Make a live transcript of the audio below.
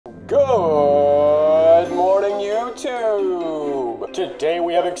Good morning, YouTube! Today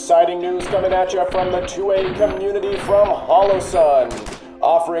we have exciting news coming at you from the 2A community from Holosun,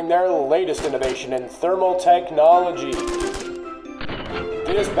 offering their latest innovation in thermal technology.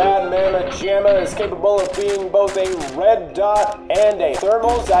 This bad mamma jamma is capable of being both a red dot and a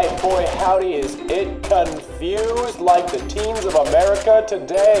thermal sight. Boy howdy is it confused like the teens of America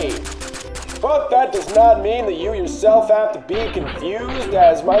today. But that does not mean that you yourself have to be confused,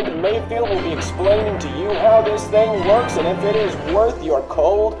 as Micah Mayfield will be explaining to you how this thing works and if it is worth your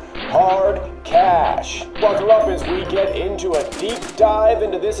cold, hard cash. Buckle up as we get into a deep dive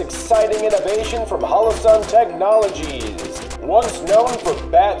into this exciting innovation from Holosun Technologies. Once known for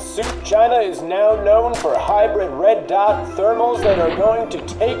bat soup, China is now known for hybrid red dot thermals that are going to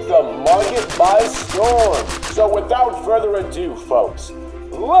take the market by storm. So without further ado, folks,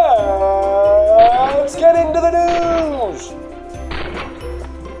 let's get into the news!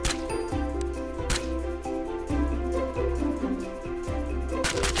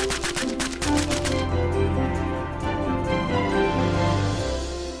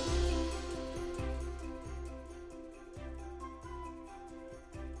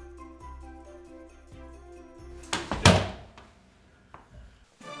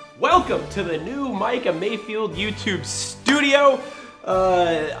 Welcome to the new Micah Mayfield YouTube studio.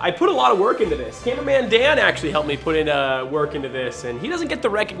 I put a lot of work into this. Cameraman Dan actually helped me put in work into this, and he doesn't get the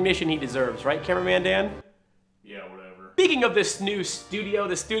recognition he deserves, right, Cameraman Dan? Yeah, whatever. Speaking of this new studio,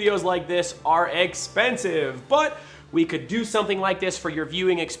 the studios like this are expensive, but we could do something like this for your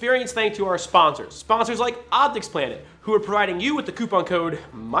viewing experience thanks to our sponsors. Sponsors like OpticsPlanet, who are providing you with the coupon code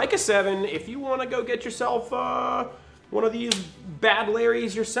Micah7 if you want to go get yourself one of these bad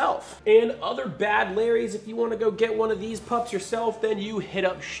Larrys yourself. And other bad Larrys, if you want to go get one of these pups yourself, then you hit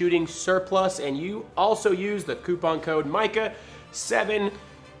up Shooting Surplus and you also use the coupon code Micah7.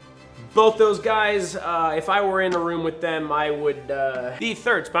 Both those guys, if I were in a room with them, I would, the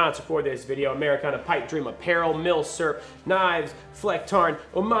third sponsor for this video, Americana Pipedream Apparel, Milsurp, Knives, Flectarn,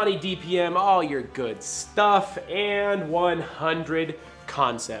 Omani DPM, all your good stuff, and 100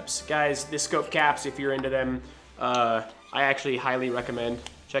 Concepts. Guys, the scope caps, if you're into them, I actually highly recommend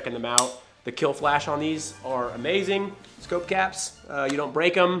checking them out. The kill flash on these are amazing. Scope caps, you don't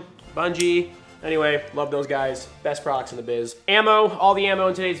break them. Bungee. Anyway, love those guys. Best products in the biz. Ammo, all the ammo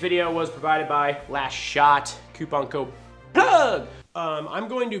in today's video was provided by LastShot. Coupon code PLUG! I'm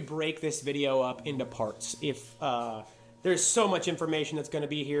going to break this video up into parts. If there's so much information that's going to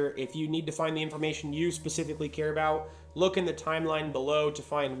be here. If you need to find the information you specifically care about, look in the timeline below to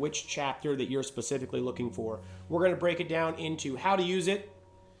find which chapter that you're specifically looking for. We're going to break it down into how to use it,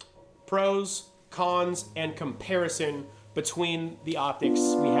 pros, cons, and comparison between the optics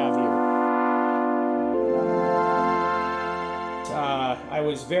we have here. I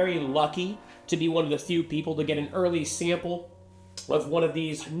was very lucky to be one of the few people to get an early sample of one of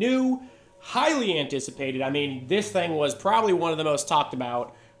these new, highly anticipated, I mean, this thing was probably one of the most talked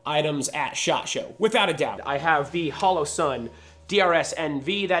about items at SHOT Show, without a doubt. I have the Holosun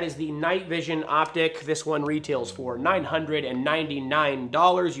DRS-NV, that is the night vision optic. This one retails for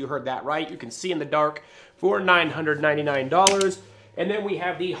 $999. You heard that right. You can see in the dark for $999. And then we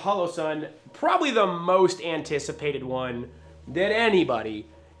have the Holosun, probably the most anticipated one that anybody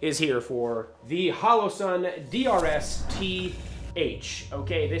is here for, the Holosun DRS-TH.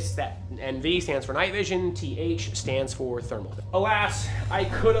 Okay, that NV stands for night vision, TH stands for thermal. Alas, I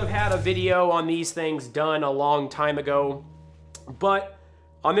could have had a video on these things done a long time ago, but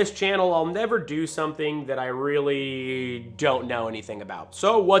on this channel, I'll never do something that I really don't know anything about.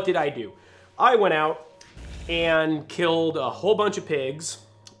 So what did I do? I went out and killed a whole bunch of pigs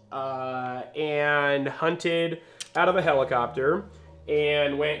and hunted out of a helicopter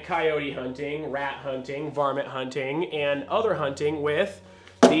and went coyote hunting, rat hunting, varmint hunting, and other hunting with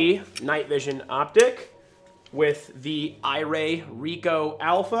the night vision optic, with the iRay Rico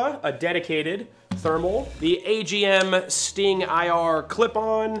Alpha, a dedicated thermal, the AGM Sting IR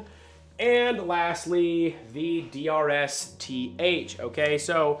clip-on, and lastly, the DRS-TH. Okay,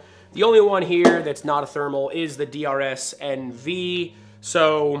 so the only one here that's not a thermal is the DRS-NV,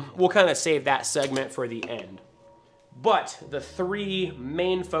 so we'll kind of save that segment for the end. But the three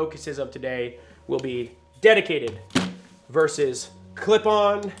main focuses of today will be dedicated versus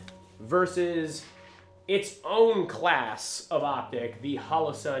clip-on versus its own class of optic, the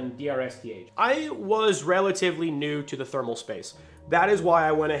Holosun DRS-TH. I was relatively new to the thermal space. That is why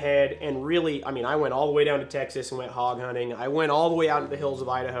I went ahead and really, I went all the way down to Texas and went hog hunting. I went all the way out into the hills of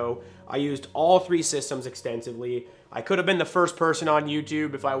Idaho. I used all three systems extensively. I could have been the first person on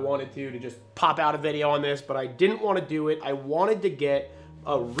YouTube if I wanted to just pop out a video on this, but I didn't want to do it. I wanted to get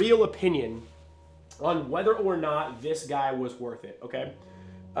a real opinion on whether or not this guy was worth it, okay?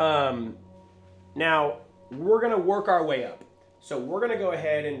 Now, we're gonna work our way up. So we're gonna go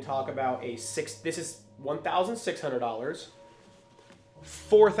ahead and talk about this is $1,600,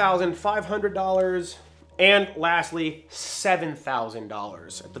 $4,500, and lastly,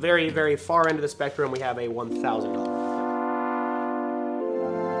 $7,000. At the very, very far end of the spectrum, we have a $1,000.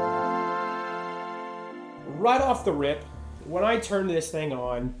 Right off the rip, when I turned this thing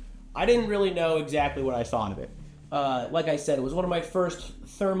on, I didn't really know exactly what I thought of it. Like I said, it was one of my first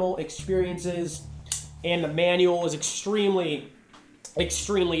thermal experiences, and the manual is extremely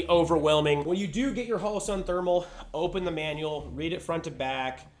overwhelming. When you do get your Holosun thermal, open the manual, read it front to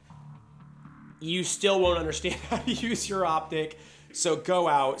back, you still won't understand how to use your optic. So go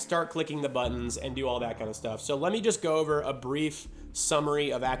out, start clicking the buttons, and do all that kind of stuff. So let me just go over a brief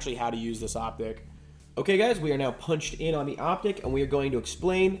summary of actually how to use this optic. Okay guys, we are now punched in on the optic, and we are going to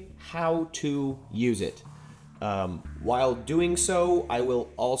explain how to use it. While doing so, I will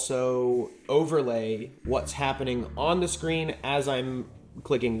also overlay what's happening on the screen as I'm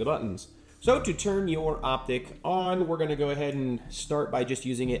clicking the buttons. So to turn your optic on, we're going to go ahead and start by just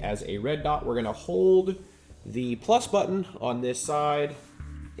using it as a red dot. We're going to hold the plus button on this side,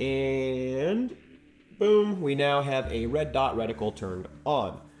 and boom, we now have a red dot reticle turned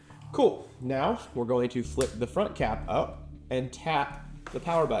on. Cool. Now we're going to flip the front cap up and tap the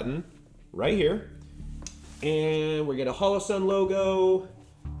power button right here. And we get a Holosun logo,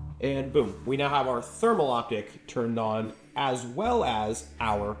 and boom, we now have our thermal optic turned on as well as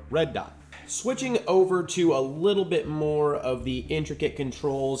our red dot. Switching over to a little bit more of the intricate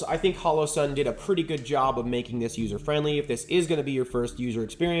controls, I think Holosun did a pretty good job of making this user-friendly. If this is going to be your first user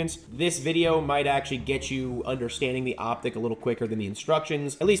experience, this video might actually get you understanding the optic a little quicker than the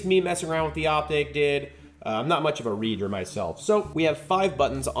instructions. At least me messing around with the optic did. I'm not much of a reader myself. So we have 5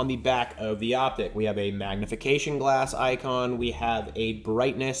 buttons on the back of the optic. We have a magnification glass icon, we have a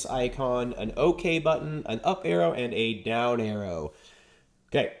brightness icon, an OK button, an up arrow, and a down arrow.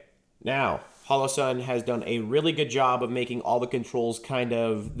 Okay, now Holosun has done a really good job of making all the controls kind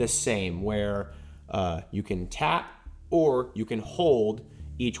of the same, where you can tap or you can hold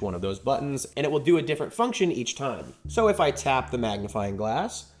each one of those buttons, and it will do a different function each time. So if I tap the magnifying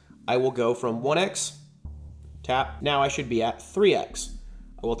glass, I will go from 1x, tap, now I should be at 3x.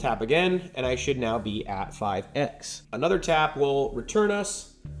 I will tap again, and I should now be at 5x. Another tap will return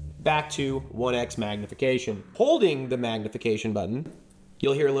us back to 1x magnification. Holding the magnification button,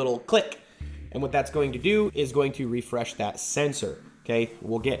 you'll hear a little click, and what that's going to do is going to refresh that sensor. Okay,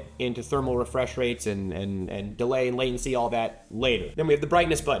 we'll get into thermal refresh rates and delay and latency, all that later. Then we have the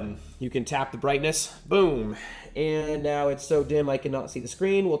brightness button. You can tap the brightness, boom, and now it's so dim I cannot see the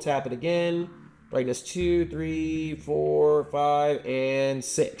screen. We'll tap it again. Brightness 2, 3, 4, 5, and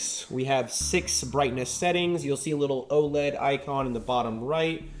 6. We have 6 brightness settings. You'll see a little OLED icon in the bottom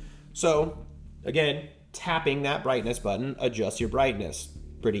right. So, again, tapping that brightness button adjusts your brightness.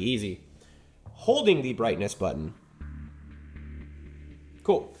 Pretty easy. Holding the brightness button.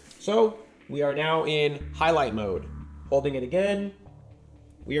 Cool. So, we are now in highlight mode. Holding it again,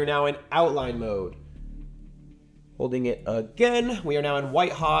 we are now in outline mode. Holding it again, we are now in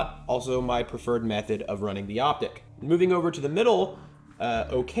white hot, also my preferred method of running the optic. Moving over to the middle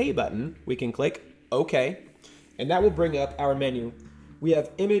OK button, we can click OK, and that will bring up our menu. We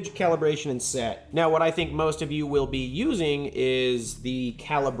have image, calibration, and set. Now what I think most of you will be using is the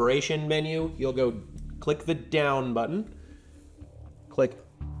calibration menu. You'll go click the down button, click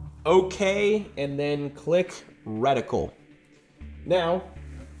OK, and then click reticle. Now,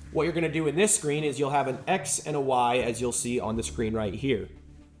 what you're going to do in this screen is you'll have an X and a Y, as you'll see on the screen right here.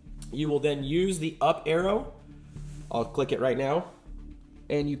 You will then use the up arrow. I'll click it right now,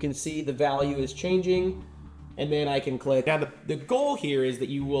 and you can see the value is changing, and then I can click. Now the goal here is that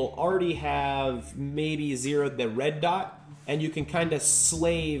you will already have maybe zeroed the red dot, and you can kind of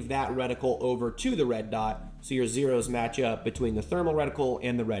slave that reticle over to the red dot so your zeros match up between the thermal reticle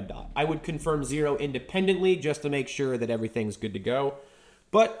and the red dot. I would confirm 0 independently just to make sure that everything's good to go.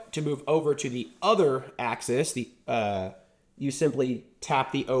 But to move over to the other axis, you simply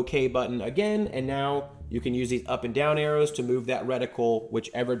tap the OK button again, and now you can use these up and down arrows to move that reticle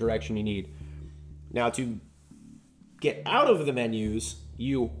whichever direction you need. Now to get out of the menus,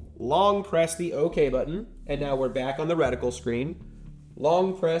 you long press the OK button, and now we're back on the reticle screen.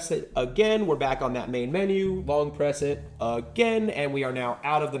 Long press it again, we're back on that main menu. Long press it again, and we are now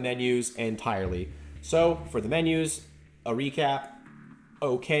out of the menus entirely. So for the menus, a recap.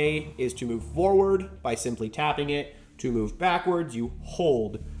 OK is to move forward by simply tapping it. To move backwards, you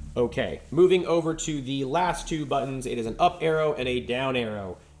hold Okay, moving over to the last two buttons, it is an up arrow and a down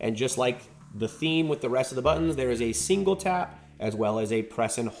arrow. And just like the theme with the rest of the buttons, there is a single tap as well as a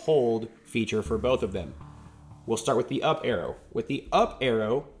press and hold feature for both of them. We'll start with the up arrow. With the up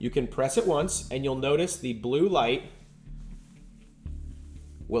arrow, you can press it once and you'll notice the blue light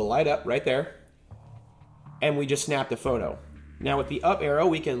will light up right there. And we just snapped a photo. Now with the up arrow,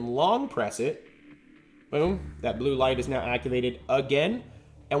 we can long press it. Boom, that blue light is now activated again.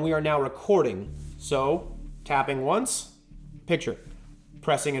 And we are now recording. So tapping once, picture.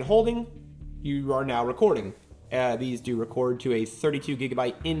 Pressing and holding, you are now recording. These do record to a 32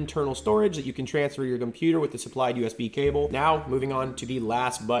 gigabyte internal storage that you can transfer to your computer with the supplied USB cable. Now, moving on to the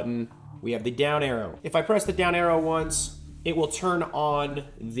last button, we have the down arrow. If I press the down arrow once, it will turn on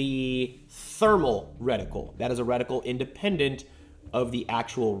the thermal reticle. That is a reticle independent of the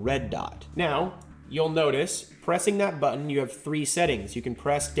actual red dot. Now, you'll notice, pressing that button, you have 3 settings. You can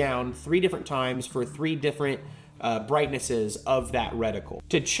press down 3 different times for 3 different brightnesses of that reticle.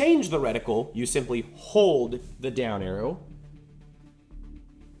 To change the reticle, you simply hold the down arrow.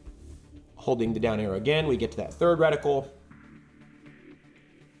 Holding the down arrow again, we get to that 3rd reticle.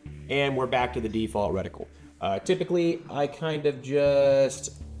 And we're back to the default reticle. Typically, I kind of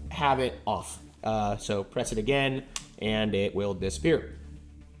just have it off. So press it again, and it will disappear.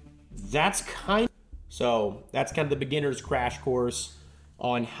 That's kind of the beginner's crash course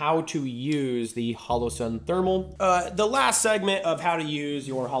on how to use the Holosun Thermal. The last segment of how to use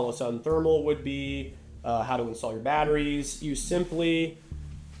your Holosun Thermal would be how to install your batteries. You simply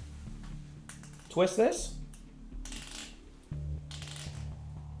twist this.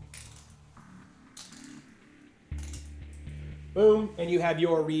 Boom, and you have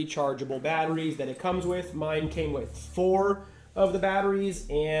your rechargeable batteries that it comes with. Mine came with 4 of the batteries,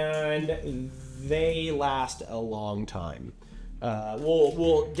 and they last a long time.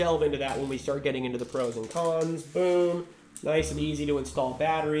 We'll delve into that when we start getting into the pros and cons. Boom, nice and easy to install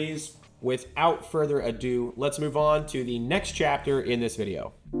batteries. Without further ado, let's move on to the next chapter in this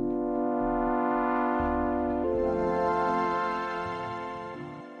video.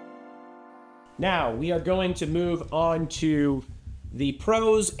 Now, we are going to move on to the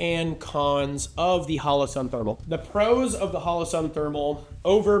pros and cons of the Holosun Thermal. The pros of the Holosun Thermal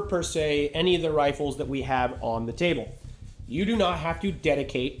over, per se, any of the rifles that we have on the table. You do not have to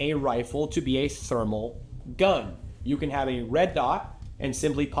dedicate a rifle to be a thermal gun. You can have a red dot and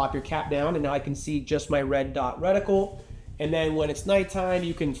simply pop your cap down, and now I can see just my red dot reticle. And then when it's nighttime,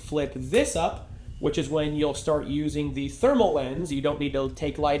 you can flip this up, which is when you'll start using the thermal lens. You don't need to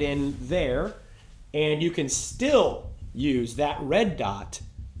take light in there. And you can still use that red dot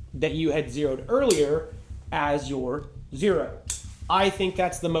that you had zeroed earlier as your zero. I think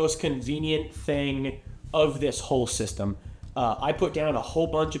that's the most convenient thing of this whole system. I put down a whole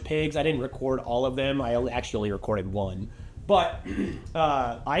bunch of pigs. I didn't record all of them. I actually only recorded 1. But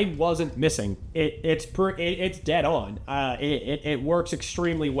I wasn't missing. It's dead on. It works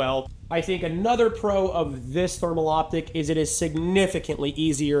extremely well. I think another pro of this thermal optic is it is significantly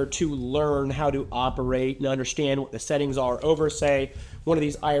easier to learn how to operate and understand what the settings are over, say, one of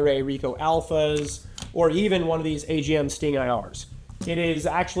these IRA Rico Alphas or even one of these AGM Sting IRs. It is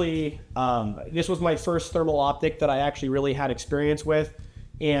actually, this was my first thermal optic that I actually really had experience with,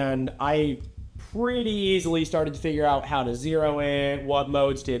 and I pretty easily started to figure out how to zero in, what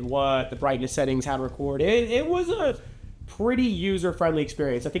modes did what, the brightness settings, how to record. It was a pretty user-friendly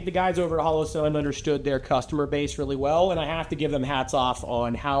experience. I think the guys over at Holosun understood their customer base really well, and I have to give them hats off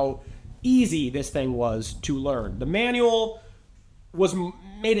on how easy this thing was to learn. The manual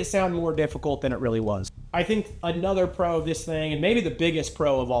made it sound more difficult than it really was. I think another pro of this thing, and maybe the biggest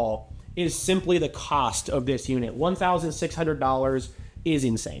pro of all, is simply the cost of this unit. $1,600 is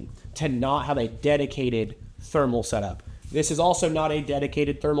insane to not have a dedicated thermal setup. This is also not a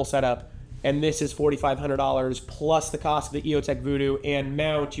dedicated thermal setup, and this is $4,500 plus the cost of the EOTech Voodoo and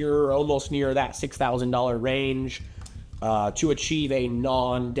mount. You're almost near that $6,000 range to achieve a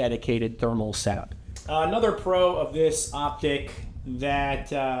non-dedicated thermal setup. Another pro of this optic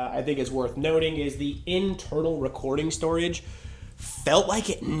that I think is worth noting is the internal recording storage. Felt like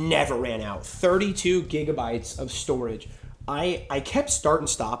it never ran out. 32 gigabytes of storage. I kept starting and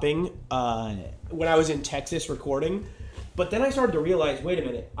stopping when I was in Texas recording, but then I started to realize, wait a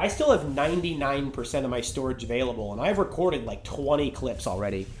minute, I still have 99% of my storage available, and I've recorded like 20 clips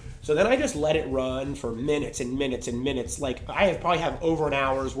already. So then I just let it run for minutes and minutes and minutes. Like I probably have over an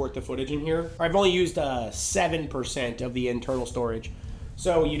hour's worth of footage in here. I've only used 7% of the internal storage.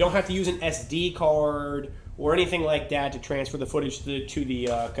 So you don't have to use an SD card or anything like that to transfer the footage to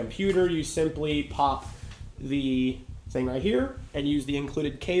the computer. You simply pop the thing right here and use the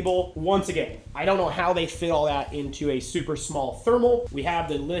included cable. Once again, I don't know how they fit all that into a super small thermal. We have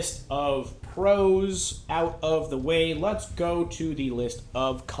the list of pros out of the way. Let's go to the list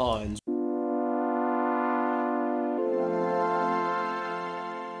of cons.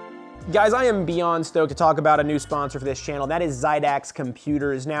 Guys, I am beyond stoked to talk about a new sponsor for this channel. That is Xidax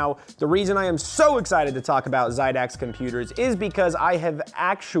Computers. Now, the reason I am so excited to talk about Xidax Computers is because I have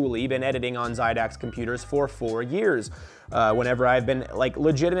actually been editing on Xidax Computers for 4 years. Whenever I've been, like,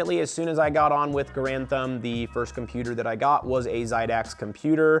 legitimately, as soon as I got on with Garantham, the first computer that I got was a Xidax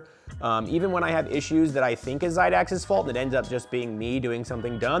computer. Even when I have issues that I think is Xidax's fault, and it ends up just being me doing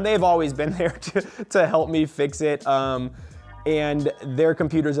something dumb, they've always been there to help me fix it. And their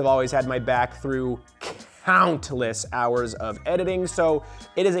computers have always had my back through countless hours of editing. So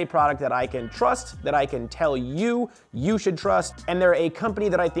it is a product that I can trust, that I can tell you should trust, and they're a company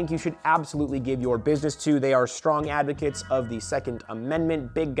that I think you should absolutely give your business to. They are strong advocates of the Second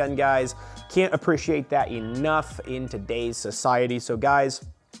Amendment, big gun guys. Can't appreciate that enough in today's society. So guys,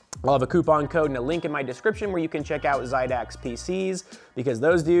 I'll have a coupon code and a link in my description where you can check out Xidax PCs, because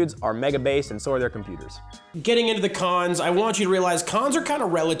those dudes are mega based and so are their computers. Getting into the cons, I want you to realize cons are kind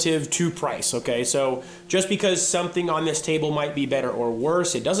of relative to price, okay? So just because something on this table might be better or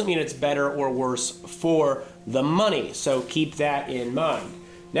worse, it doesn't mean it's better or worse for the money. So keep that in mind.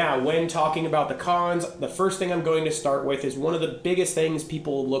 Now, when talking about the cons, the first thing I'm going to start with is one of the biggest things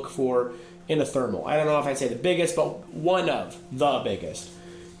people look for in a thermal. I don't know if I'd say the biggest, but one of the biggest.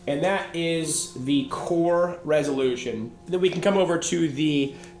 And that is the core resolution. Then we can come over to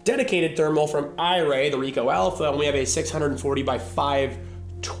the dedicated thermal from iRay, the Rico Alpha, and we have a 640 by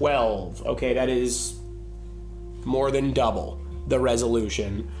 512. Okay, that is more than double the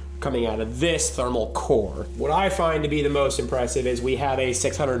resolution coming out of this thermal core. What I find to be the most impressive is we have a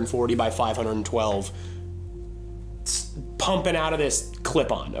 640 by 512 pumping out of this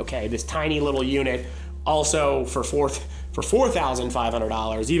clip-on, okay? This tiny little unit, also for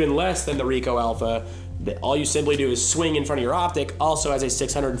 $4,500, even less than the Rico Alpha. All you simply do is swing in front of your optic, also has a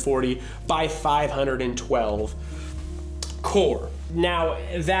 640 by 512 core. Now,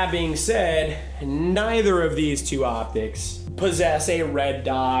 that being said, neither of these two optics possess a red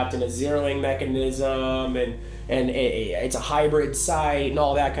dot and a zeroing mechanism, and it's a hybrid sight and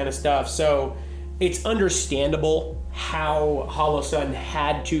all that kind of stuff. So it's understandable how Holosun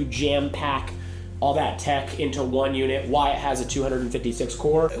had to jam pack all that tech into one unit, why it has a 256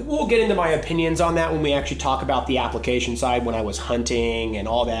 core. We'll get into my opinions on that when we actually talk about the application side, when I was hunting and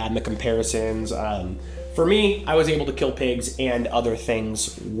all that and the comparisons. For me, I was able to kill pigs and other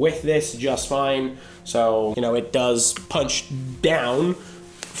things with this just fine. So, you know, it does punch down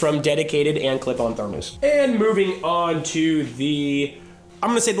from dedicated and clip-on thermals. And moving on to the, I'm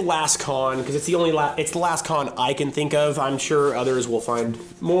gonna say the last con, because it's the last con I can think of. I'm sure others will find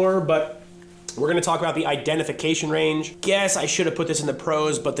more, but we're gonna talk about the identification range. Guess I should have put this in the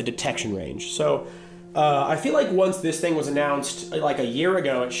pros, but the detection range. So I feel like once this thing was announced like a year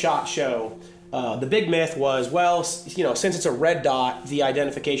ago at SHOT Show, the big myth was, well, you know, since it's a red dot, the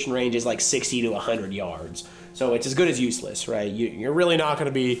identification range is like 60 to 100 yards. So it's as good as useless, right? You're really not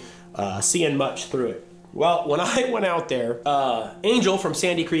gonna be seeing much through it. Well, when I went out there, Angel from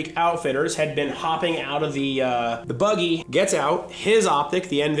Sandy Creek Outfitters had been hopping out of the buggy, gets out, his optic,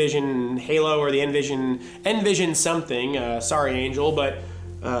 the Envision Halo or the Envision something, sorry Angel, but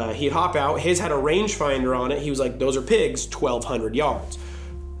he'd hop out, his had a rangefinder on it, he was like, those are pigs, 1,200 yards.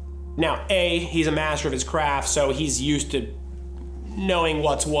 Now, A, he's a master of his craft, so he's used to knowing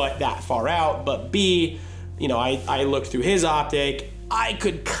what's what that far out, but B, you know, I looked through his optic, I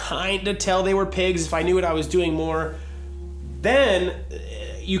could kind of tell they were pigs if I knew what I was doing more. Then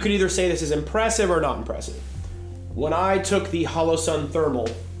you could either say this is impressive or not impressive. When I took the Holosun thermal,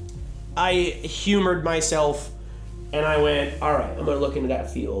 I humored myself and I went, all right, I'm gonna look into that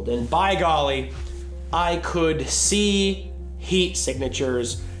field. And by golly, I could see heat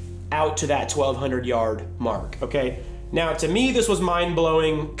signatures out to that 1,200 yard mark, okay? Now, to me, this was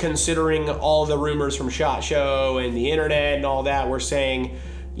mind-blowing considering all the rumors from SHOT Show and the internet and all that were saying,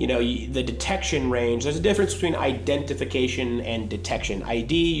 you know, the detection range. There's a difference between identification and detection.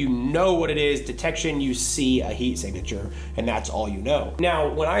 ID, you know what it is. Detection, you see a heat signature, and that's all you know. Now,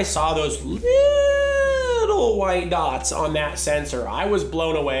 when I saw those little white dots on that sensor, I was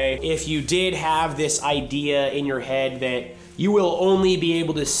blown away. If you did have this idea in your head that you will only be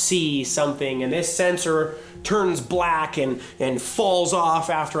able to see something, and this sensor turns black and falls off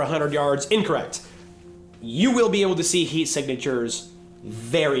after 100 yards, incorrect. You will be able to see heat signatures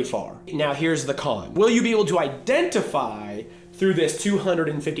very far. Now here's the con. Will you be able to identify through this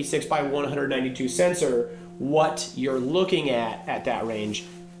 256 by 192 sensor what you're looking at that range?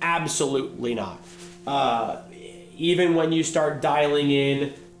 Absolutely not. Even when you start dialing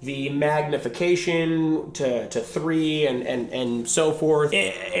in the magnification to 3 and so forth,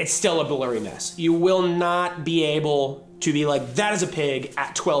 it's still a blurry mess. You will not be able to be like, that is a pig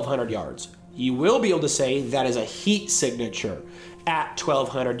at 1,200 yards. You will be able to say that is a heat signature at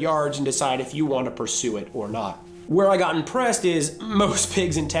 1,200 yards and decide if you want to pursue it or not. Where I got impressed is most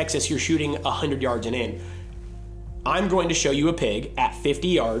pigs in Texas, you're shooting 100 yards and in. I'm going to show you a pig at 50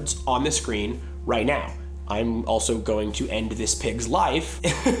 yards on the screen right now. I'm also going to end this pig's life.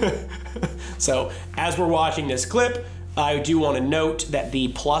 So as we're watching this clip, I do want to note that the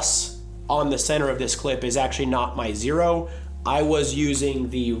plus on the center of this clip is actually not my 0. I was using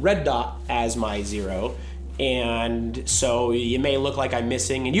the red dot as my 0. And so you may look like I'm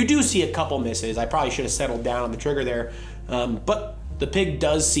missing, and you do see a couple misses. I probably should have settled down on the trigger there. But the pig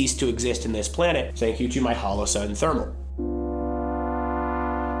does cease to exist in this planet. Thank you to my Holosun thermal.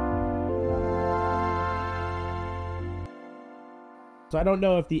 So I don't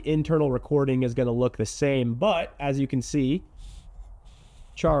know if the internal recording is gonna look the same, but as you can see,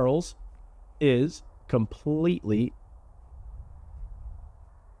 Charles is completely,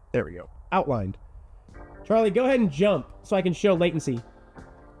 there we go, outlined. Charlie, go ahead and jump so I can show latency.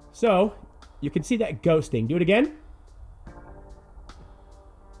 So you can see that ghosting. Do it again.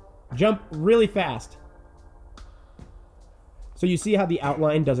 Jump really fast. So you see how the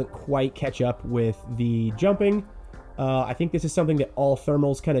outline doesn't quite catch up with the jumping. I think this is something that all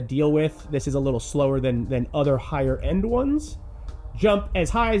thermals kind of deal with. This is a little slower than other higher end ones. Jump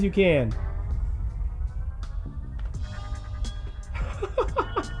as high as you can.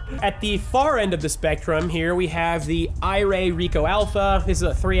 At the far end of the spectrum here, we have the iRay Rico Alpha. This is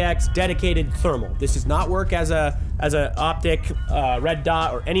a 3X dedicated thermal. This does not work as a optic red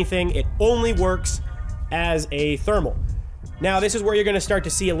dot or anything. It only works as a thermal. Now, this is where you're gonna start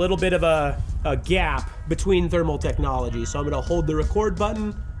to see a little bit of a gap between thermal technology. So I'm gonna hold the record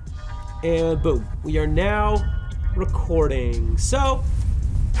button and boom, we are now recording. So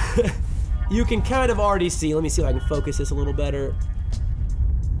you can kind of already see, let me see if I can focus this a little better.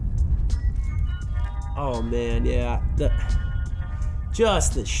 Oh man, yeah,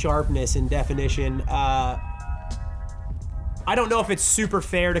 just the sharpness and definition. I don't know if it's super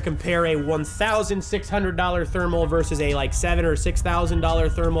fair to compare a $1,600 thermal versus a like $7,000 or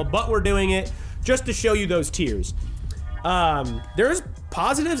 $6,000 thermal, but we're doing it just to show you those tiers. There's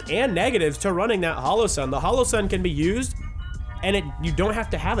positives and negatives to running that Holosun. The Holosun can be used, and you don't have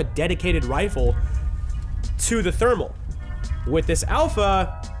to have a dedicated rifle to the thermal. With this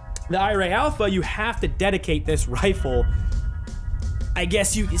Alpha, the iRay Alpha, you have to dedicate this rifle. I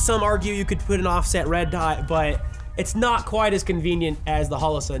guess some argue you could put an offset red dot, but it's not quite as convenient as the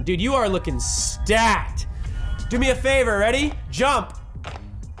Holosun. Dude, you are looking stacked. Do me a favor, ready? Jump.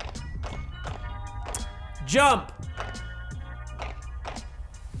 Jump.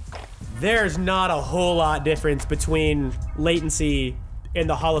 There's not a whole lot difference between latency in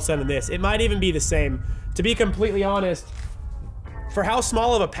the Holosun and this. It might even be the same. To be completely honest, for how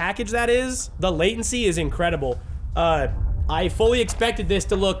small of a package that is, the latency is incredible. I fully expected this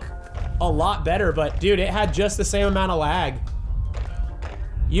to look a lot better, but dude, it had just the same amount of lag.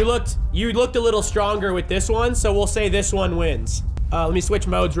 You looked a little stronger with this one, so we'll say this one wins. Let me switch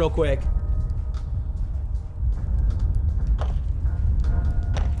modes real quick.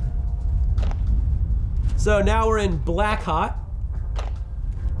 So now we're in black hot.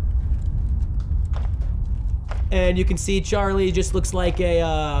 And you can see Charlie just looks like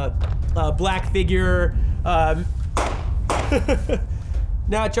a black figure.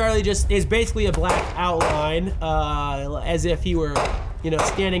 Now Charlie just is basically a black outline, as if he were, you know,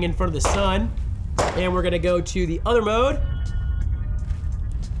 standing in front of the sun. And we're gonna go to the other mode.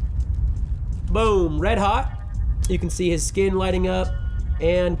 Boom, red hot. You can see his skin lighting up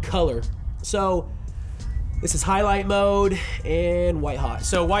and color. So this is highlight mode and white hot.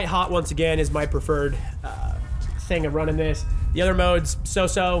 So white hot, once again, is my preferred thing of running this. The other modes,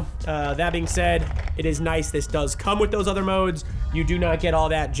 so-so. That being said, it is nice this does come with those other modes. You do not get all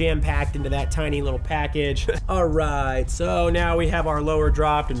that jam-packed into that tiny little package. All right, so now we have our lower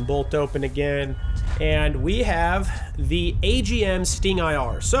dropped and bolt open again. And we have the AGM Sting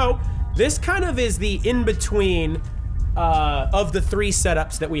IR. So this kind of is the in-between of the three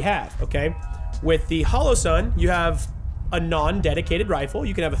setups that we have, okay? With the Holosun, you have a non-dedicated rifle.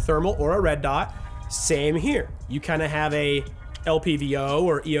 You can have a thermal or a red dot. Same here. You kind of have a LPVO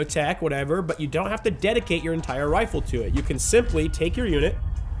or EOTech, whatever, but you don't have to dedicate your entire rifle to it. You can simply take your unit,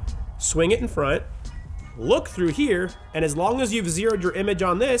 swing it in front, look through here, and as long as you've zeroed your image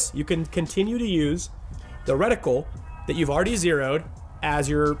on this, you can continue to use the reticle that you've already zeroed as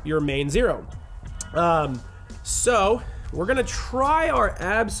your main zero. So we're gonna try our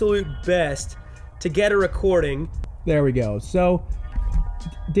absolute best to get a recording. There we go. So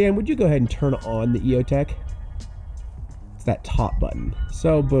Dan, would you go ahead and turn on the EOTech? It's that top button.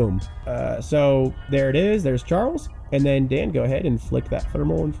 So boom. So there it is, there's Charles. And then Dan, go ahead and flick that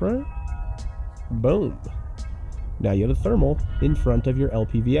thermal in front. Boom. Now you have a thermal in front of your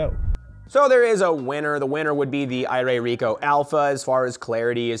LPVO. So there is a winner. The winner would be the iRay Rico Alpha as far as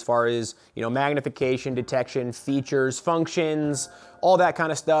clarity, as far as, you know, magnification, detection, features, functions, all that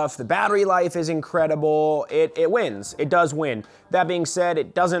kind of stuff. The battery life is incredible. It wins. It does win. That being said,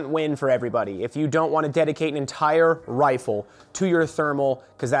 it doesn't win for everybody. If you don't want to dedicate an entire rifle to your thermal,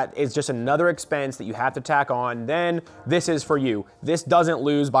 because that is just another expense that you have to tack on, then this is for you. This doesn't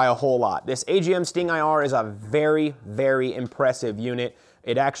lose by a whole lot. This AGM Sting IR is a very, very impressive unit.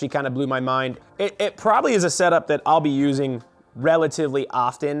 It actually kind of blew my mind. It probably is a setup that I'll be using relatively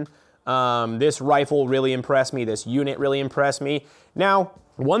often. This rifle really impressed me. This unit really impressed me. Now,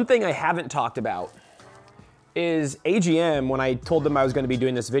 one thing I haven't talked about is AGM, when I told them I was going to be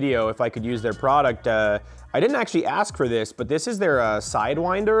doing this video, if I could use their product, I didn't actually ask for this, but this is their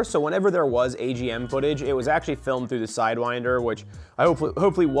Sidewinder. So whenever there was AGM footage, it was actually filmed through the Sidewinder, which I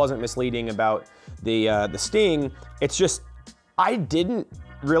hopefully wasn't misleading about the Sting. It's just, I didn't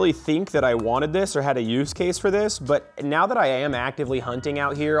really think that I wanted this or had a use case for this, but now that I am actively hunting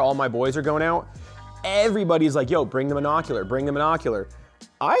out here, all my boys are going out, everybody's like, yo, bring the monocular, bring the monocular.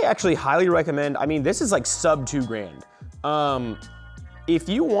 I actually highly recommend, I mean, this is like sub $2,000. If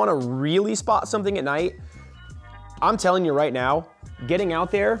you wanna really spot something at night, I'm telling you right now, getting out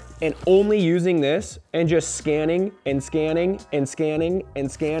there and only using this and just scanning and scanning and scanning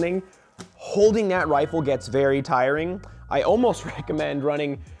and scanning, holding that rifle gets very tiring. I almost recommend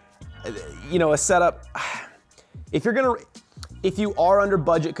running, you know, a setup. If you are under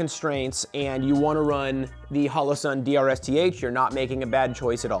budget constraints and you want to run the Holosun DRS-TH, you're not making a bad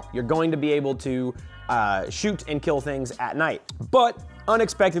choice at all. You're going to be able to shoot and kill things at night. But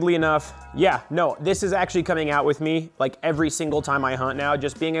unexpectedly enough, yeah, no, this is actually coming out with me like every single time I hunt now.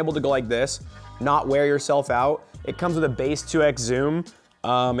 Just being able to go like this, not wear yourself out. It comes with a base 2x zoom.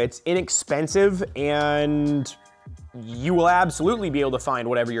 It's inexpensive, and you will absolutely be able to find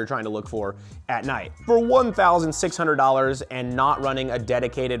whatever you're trying to look for at night. For $1,600 and not running a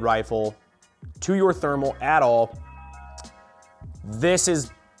dedicated rifle to your thermal at all, this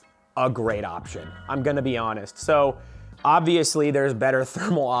is a great option. I'm gonna be honest. So obviously there's better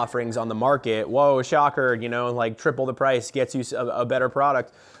thermal offerings on the market. Whoa, shocker, you know, like triple the price gets you a better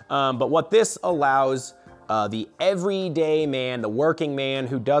product. But what this allows the everyday man, the working man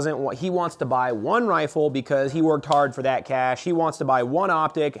who doesn't want, he wants to buy one rifle because he worked hard for that cash. He wants to buy one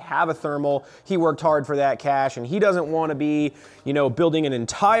optic, have a thermal. He worked hard for that cash, and he doesn't want to be, you know, building an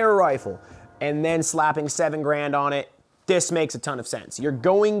entire rifle and then slapping $7,000 on it. This makes a ton of sense. You're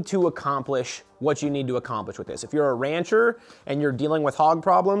going to accomplish what you need to accomplish with this. If you're a rancher and you're dealing with hog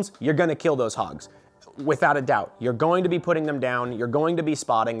problems, you're gonna kill those hogs. Without a doubt. You're going to be putting them down, you're going to be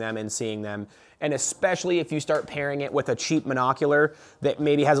spotting them and seeing them, and especially if you start pairing it with a cheap monocular that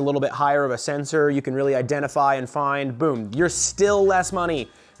maybe has a little bit higher of a sensor, you can really identify and find, boom, you're still less money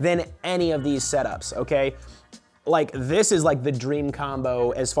than any of these setups, okay? Like, this is like the dream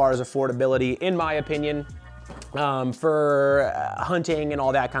combo as far as affordability, in my opinion, for hunting and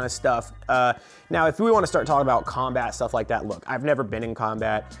all that kind of stuff. Now, if we want to start talking about combat, stuff like that, look, I've never been in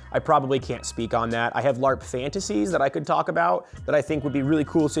combat. I probably can't speak on that. I have LARP fantasies that I could talk about that I think would be really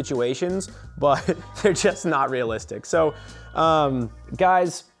cool situations, but they're just not realistic. So,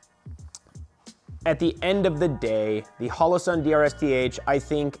 guys, at the end of the day, the Holosun DRS-TH, I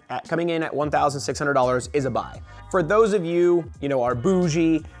think coming in at $1,600 is a buy. For those of you, you know, are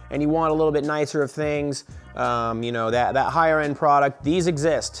bougie and you want a little bit nicer of things, you know, that higher end product, these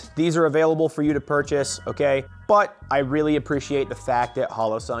exist. These are available for you to purchase, okay? But I really appreciate the fact that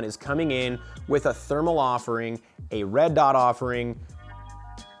Holosun is coming in with a thermal offering, a red dot offering,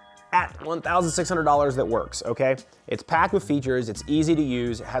 at $1,600 that works, okay? It's packed with features, it's easy to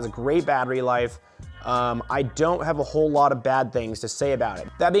use, it has a great battery life. I don't have a whole lot of bad things to say about it.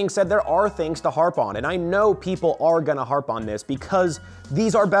 That being said, there are things to harp on, and I know people are gonna harp on this because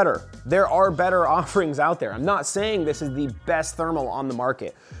these are better. There are better offerings out there. I'm not saying this is the best thermal on the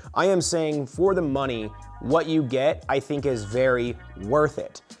market. I am saying for the money, what you get, I think is very worth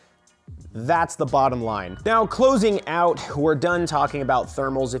it. That's the bottom line. Now, closing out, we're done talking about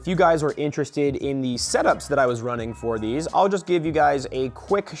thermals. If you guys were interested in the setups that I was running for these, I'll just give you guys a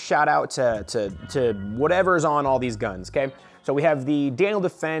quick shout out to whatever's on all these guns, okay? So we have the Daniel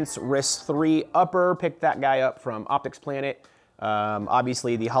Defense Risk 3 upper, picked that guy up from OpticsPlanet.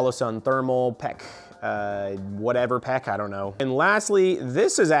 Obviously the Holosun Thermal Pec, whatever Pec, I don't know. And lastly,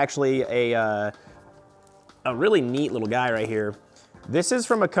 this is actually a really neat little guy right here. This is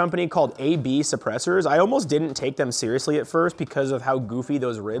from a company called AB Suppressors. I almost didn't take them seriously at first because of how goofy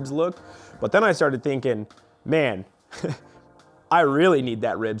those ribs looked, but then I started thinking, man, I really need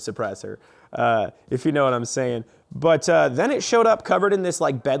that rib suppressor, if you know what I'm saying. But then it showed up covered in this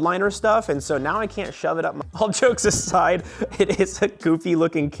like bed liner stuff, and so now I can't shove it up. All jokes aside, it is a goofy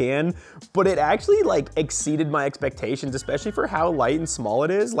looking can, but it actually like exceeded my expectations, especially for how light and small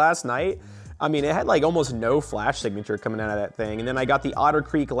it is last night. I mean, it had like almost no flash signature coming out of that thing. And then I got the Otter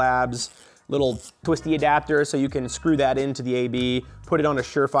Creek Labs little twisty adapter so you can screw that into the AB, put it on a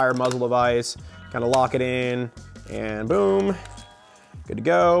Surefire muzzle device, kind of lock it in, and boom, good to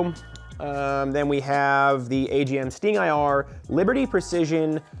go. Then we have the AGM Sting IR Liberty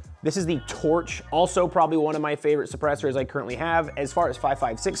Precision. This is the Torch, also probably one of my favorite suppressors I currently have. As far as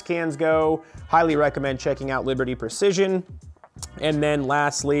 5.56 cans go, highly recommend checking out Liberty Precision. And then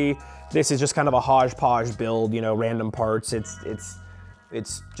lastly, this is just kind of a hodgepodge build, you know, random parts.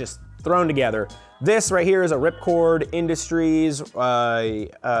 It's just thrown together. This right here is a Ripcord Industries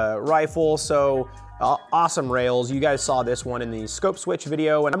rifle, so awesome rails. You guys saw this one in the scope switch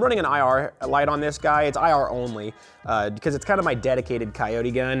video, and I'm running an IR light on this guy. It's IR only because it's kind of my dedicated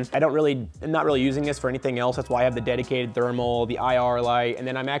coyote gun. I'm not really using this for anything else. That's why I have the dedicated thermal, the IR light, and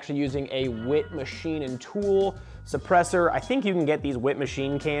then I'm actually using a Wit Machine and Tool suppressor. I think you can get these Wit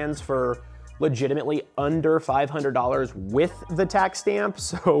Machine cans for legitimately under $500 with the tax stamp,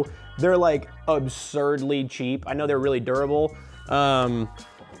 so they're like absurdly cheap. I know they're really durable. Kind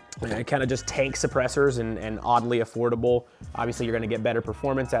of just tank suppressors and oddly affordable. Obviously you're gonna get better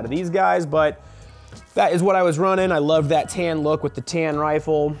performance out of these guys, but that is what I was running. I love that tan look with the tan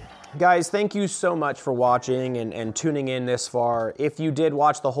rifle. Guys, thank you so much for watching and tuning in this far. If you did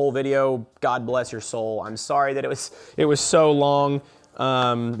watch the whole video, God bless your soul. I'm sorry that it was so long.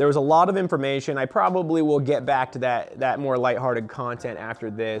 There was a lot of information. I probably will get back to that more lighthearted content after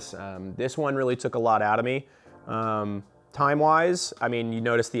this. This one really took a lot out of me. Time-wise, I mean, you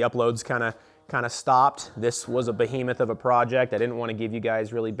notice the uploads kind of stopped. This was a behemoth of a project. I didn't want to give you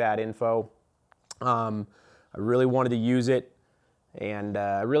guys really bad info. I really wanted to use it, and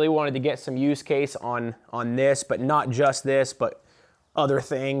I really wanted to get some use case on this, but not just this, but other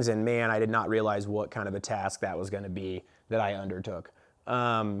things. And man, I did not realize what kind of a task that was going to be that I undertook.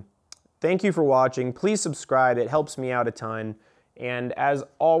 Thank you for watching. Please subscribe. It helps me out a ton. And as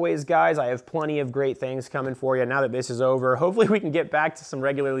always, guys, I have plenty of great things coming for you now that this is over. Hopefully we can get back to some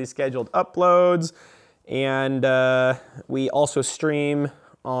regularly scheduled uploads. And we also stream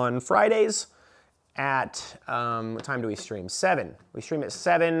on Fridays at, what time do we stream? 7. We stream at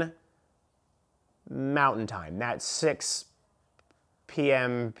 7 Mountain Time. That's 6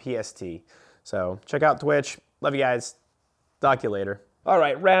 p.m. PST. So check out Twitch. Love you guys. Talk to you later. All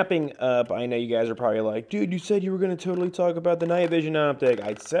right, wrapping up. I know you guys are probably like, dude, you said you were going to totally talk about the night vision optic.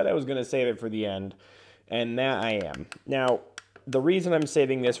 I said I was going to save it for the end, and now I am. Now, the reason I'm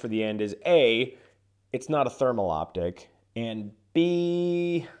saving this for the end is A, it's not a thermal optic, and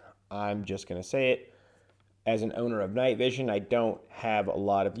B, I'm just going to say it, as an owner of night vision, I don't have a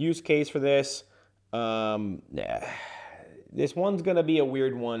lot of use case for this. This one's going to be a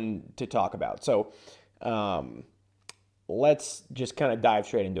weird one to talk about. So, let's just kind of dive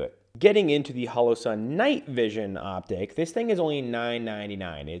straight into it. Getting into the Holosun night vision optic, this thing is only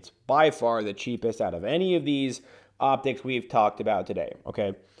 $9.99. It's by far the cheapest out of any of these optics we've talked about today,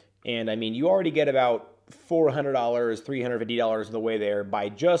 okay? And I mean, you already get about $400, $350 of the way there by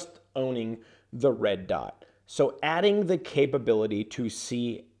just owning the red dot. So adding the capability to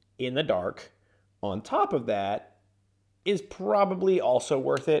see in the dark on top of that is probably also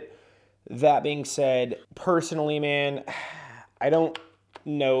worth it. That being said, personally, man, I don't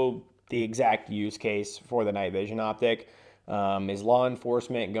know the exact use case for the night vision optic. Is law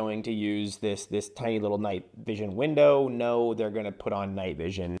enforcement going to use this tiny little night vision window? No, they're going to put on night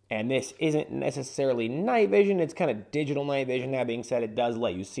vision. And this isn't necessarily night vision. It's kind of digital night vision. That being said, it does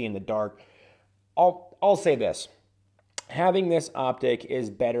let you see in the dark. I'll say this. Having this optic is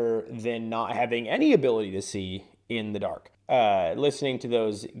better than not having any ability to see in the dark. Listening to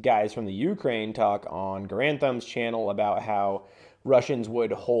those guys from the Ukraine talk on Garantham's channel about how Russians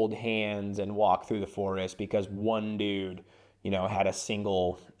would hold hands and walk through the forest because one dude, you know, had a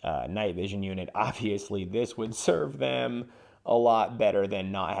single night vision unit. Obviously, this would serve them a lot better than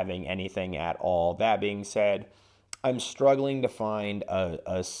not having anything at all. That being said, I'm struggling to find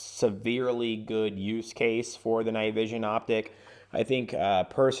a severely good use case for the night vision optic. I think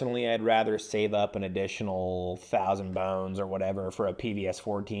personally I'd rather save up an additional 1,000 bones or whatever for a PVS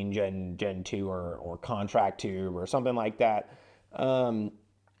 14 Gen 2 or contract tube or something like that.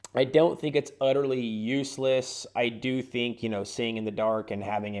 I don't think it's utterly useless. I do think, you know, seeing in the dark and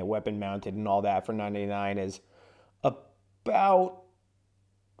having it weapon mounted and all that for $9.99 is about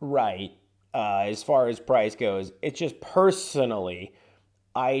right as far as price goes. It's just personally,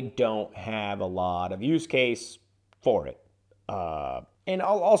 I don't have a lot of use case for it. And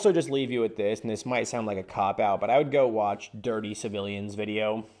I'll also just leave you with this, and this might sound like a cop-out, but I would go watch Dirty Civilians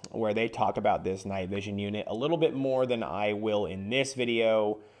video where they talk about this night vision unit a little bit more than I will in this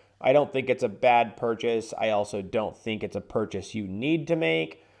video. I don't think it's a bad purchase. I also don't think it's a purchase you need to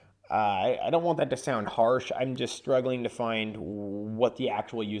make. I don't want that to sound harsh. I'm just struggling to find what the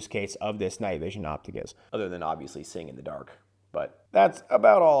actual use case of this night vision optic is, other than obviously seeing in the dark. But that's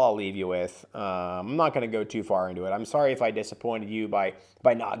about all I'll leave you with. I'm not going to go too far into it. I'm sorry if I disappointed you by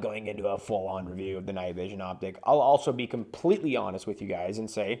not going into a full-on review of the night vision optic. I'll also be completely honest with you guys and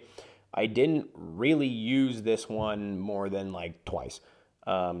say I didn't really use this one more than like twice.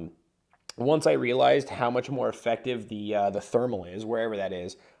 Once I realized how much more effective the thermal is, wherever that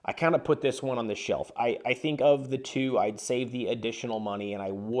is, I kind of put this one on the shelf. I think of the two, I'd save the additional money and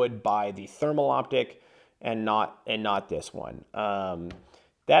I would buy the thermal optic and not this one.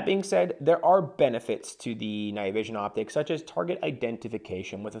 That being said, there are benefits to the night vision optic, such as target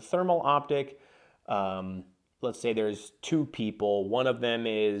identification. With a thermal optic, let's say there's two people. One of them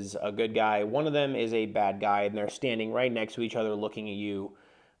is a good guy, one of them is a bad guy, and they're standing right next to each other looking at you.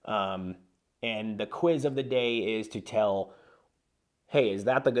 And the quiz of the day is to tell, hey, is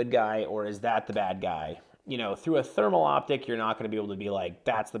that the good guy or is that the bad guy? You know, through a thermal optic, you're not going to be able to be like,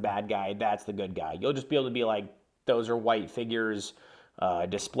 that's the bad guy, that's the good guy. You'll just be able to be like, those are white figures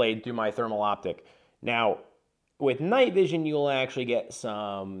displayed through my thermal optic. Now, with night vision, you'll actually get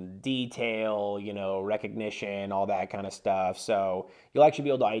some detail, you know, recognition, all that kind of stuff. So you'll actually be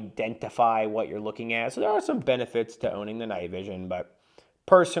able to identify what you're looking at. So there are some benefits to owning the night vision, but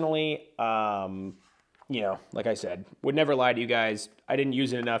personally, you know, like I said, would never lie to you guys. I didn't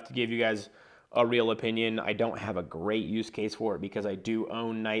use it enough to give you guys a real opinion. I don't have a great use case for it because I do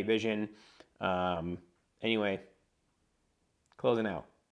own night vision. Anyway, closing out.